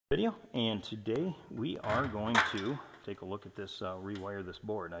Video, and today we are going to take a look at this, rewire this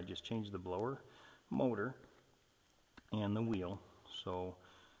board. I just changed the blower motor and the wheel, so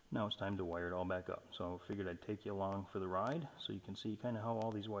now it's time to wire it all back up. So I figured I'd take you along for the ride so you can see kind of how all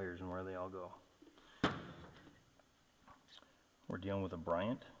these wires and where they all go. We're dealing with a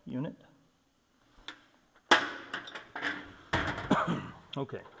Bryant unit.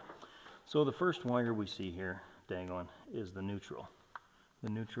 Okay, so the first wire we see here dangling is the neutral. The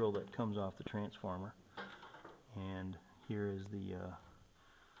neutral that comes off the transformer, and here is the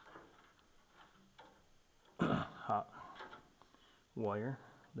hot wire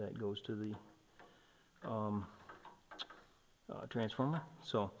that goes to the transformer.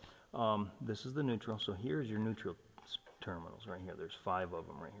 So this is the neutral. So here's your neutral terminals right here. There's 5 of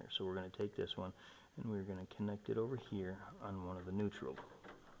them right here. So we're going to take this one and we're going to connect it over here on one of the neutral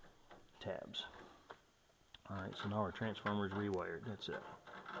tabs. Alright, so now our transformer is rewired. That's it.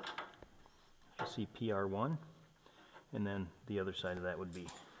 You see PR1, and then the other side of that would be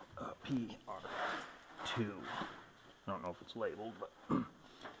PR2. I don't know if it's labeled, but in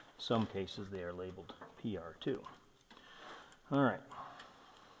some cases they are labeled PR2. Alright,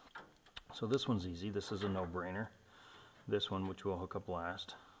 so this one's easy. This is a no-brainer. This one, which we'll hook up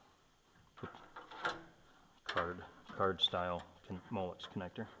last, card style Molex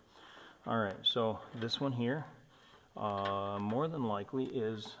connector. Alright, so this one here more than likely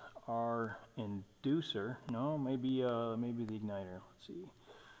is our inducer. No, maybe the igniter. Let's see.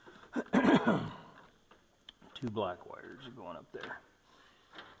 2 black wires are going up there.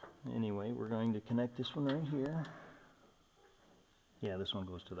 Anyway, we're going to connect this one right here. Yeah, this one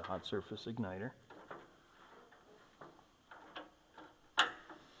goes to the hot surface igniter.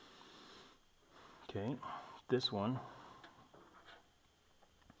 Okay, this one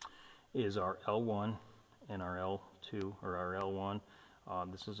is our L1 and our L2, or our L1.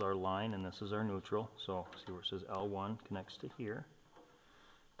 This is our line and this is our neutral. So see where it says L1 connects to here.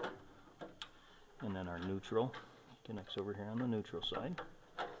 And then our neutral connects over here on the neutral side.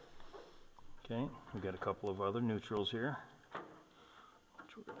 Okay, we've got a couple of other neutrals here,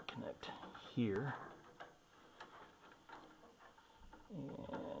 which we're going to connect here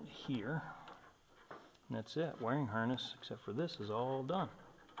and here. And that's it. Wiring harness, except for this, is all done.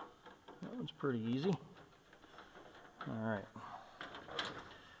 That one's pretty easy. Alright.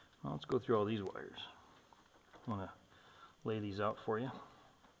 Well, let's go through all these wires. I want to lay these out for you.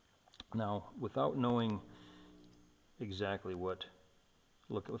 Now, without knowing exactly what,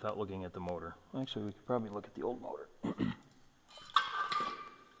 without looking at the motor. Actually, we could probably look at the old motor.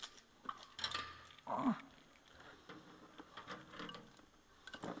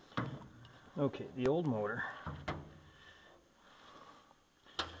 Okay, the old motor.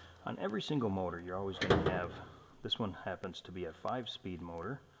 On every single motor, you're always going to have, this one happens to be a 5-speed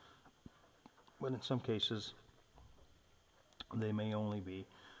motor, but in some cases they may only be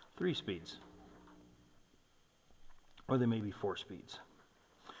 3 speeds, or they may be 4 speeds.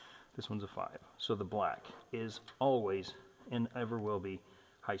 This one's a 5. So the black is always and ever will be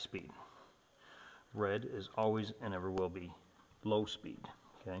high speed. Red is always and ever will be low speed.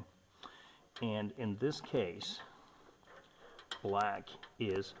 Okay, and in this case, black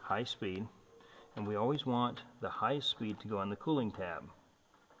is high speed, and we always want the highest speed to go on the cooling tab,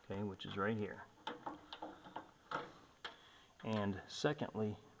 okay, which is right here. And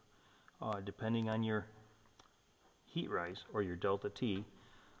secondly, depending on your heat rise or your delta T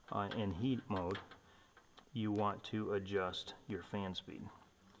in heat mode, you want to adjust your fan speed.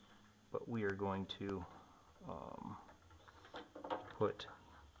 But we are going to put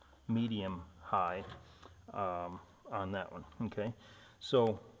medium high on that one. Okay,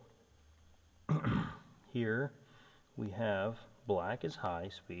 so here we have black is high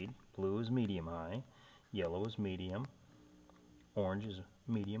speed, blue is medium high, yellow is medium, orange is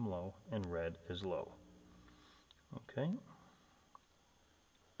medium low, and red is low. Okay,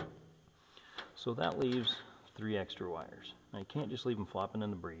 so that leaves 3 extra wires. Now you can't just leave them flopping in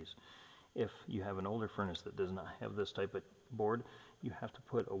the breeze. If you have an older furnace that does not have this type of board, you have to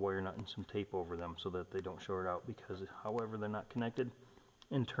put a wire nut and some tape over them so that they don't short out, because however they're not connected,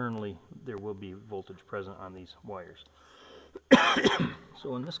 internally there will be voltage present on these wires.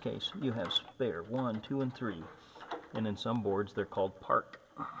 So in this case, you have spare 1, 2, and 3, and in some boards they're called park.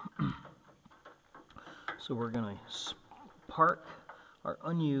 So we're going to park our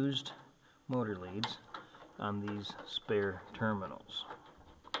unused motor leads on these spare terminals,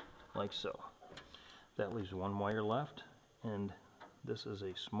 like so. That leaves 1 wire left, and this is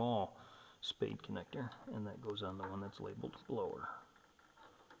a small spade connector, and that goes on the one that's labeled blower,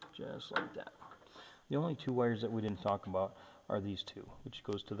 just like that. The only 2 wires that we didn't talk about are these two, which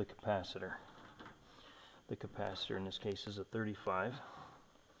goes to the capacitor. The capacitor in this case is a 35,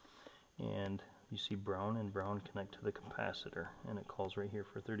 and you see brown and brown connect to the capacitor, and it calls right here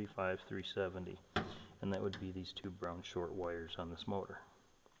for 35 370, and that would be these two brown short wires on this motor.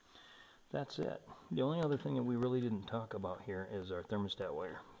 That's it. The only other thing that we really didn't talk about here is our thermostat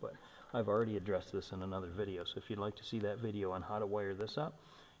wire, but I've already addressed this in another video, so if you'd like to see that video on how to wire this up,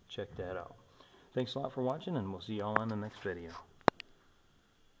 check that out. Thanks a lot for watching, and we'll see you all on the next video.